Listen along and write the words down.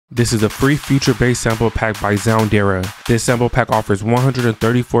This is a free future bass sample pack by Zoundera. This sample pack offers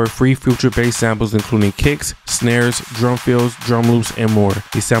 134 free future bass samples including kicks, snares, drum fills, drum loops, and more.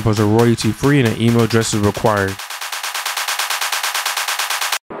 These samples are royalty free and an email address is required.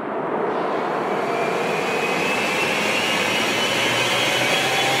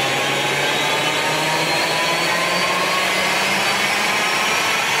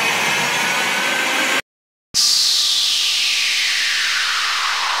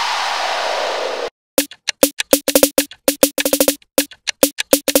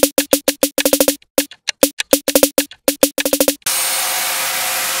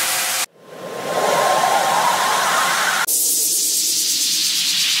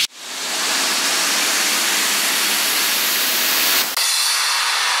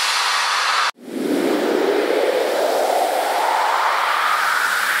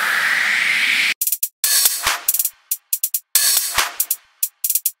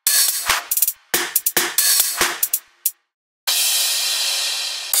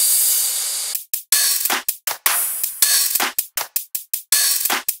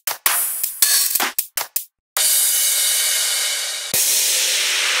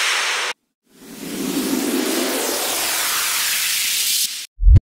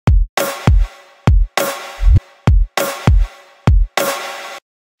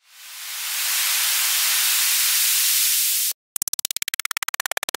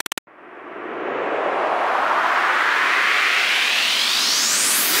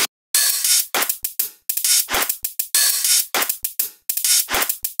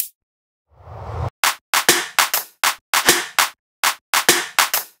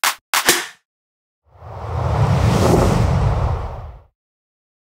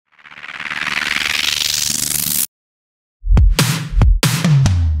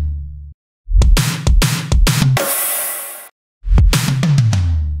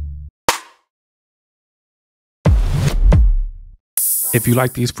 If you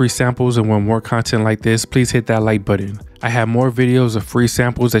like these free samples and want more content like this, please hit that like button. I have more videos of free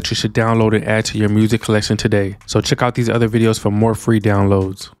samples that you should download and add to your music collection today. So check out these other videos for more free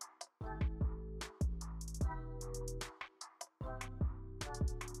downloads.